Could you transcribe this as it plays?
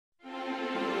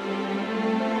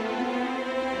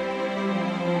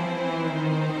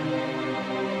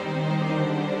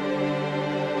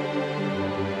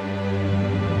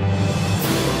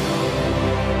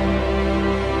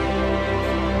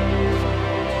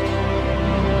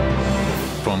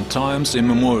From times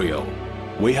immemorial,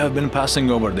 we have been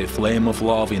passing over the flame of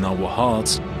love in our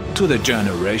hearts to the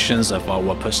generations of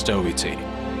our posterity.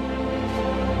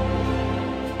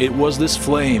 It was this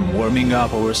flame warming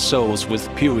up our souls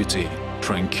with purity,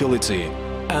 tranquility,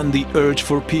 and the urge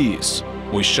for peace,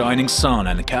 with shining sun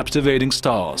and captivating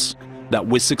stars, that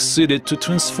we succeeded to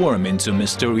transform into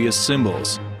mysterious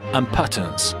symbols and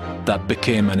patterns that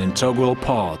became an integral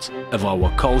part of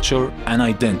our culture and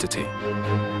identity.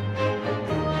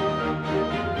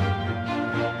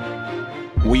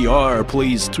 We are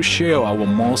pleased to share our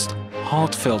most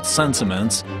heartfelt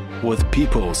sentiments with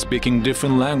people speaking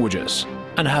different languages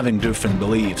and having different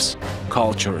beliefs,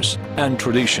 cultures, and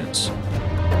traditions.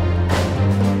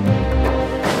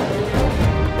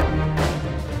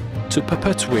 To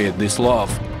perpetuate this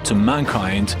love to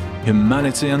mankind,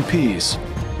 humanity and peace,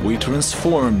 we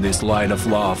transform this light of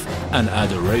love and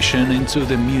adoration into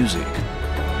the music.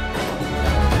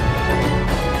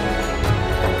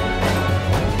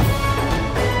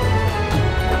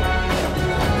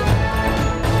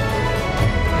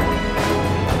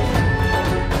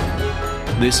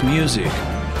 This music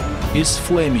is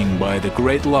flaming by the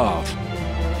great love,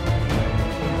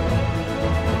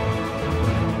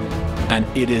 and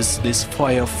it is this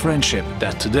fire of friendship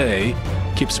that today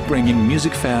keeps bringing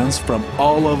music fans from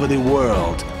all over the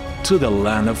world to the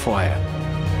land of fire.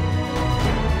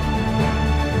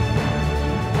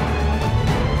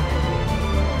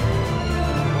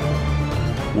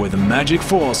 With the magic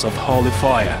force of holy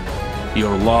fire,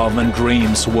 your love and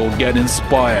dreams will get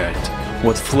inspired.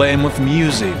 With flame of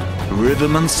music,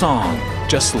 rhythm and song,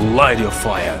 just light your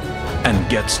fire and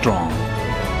get strong.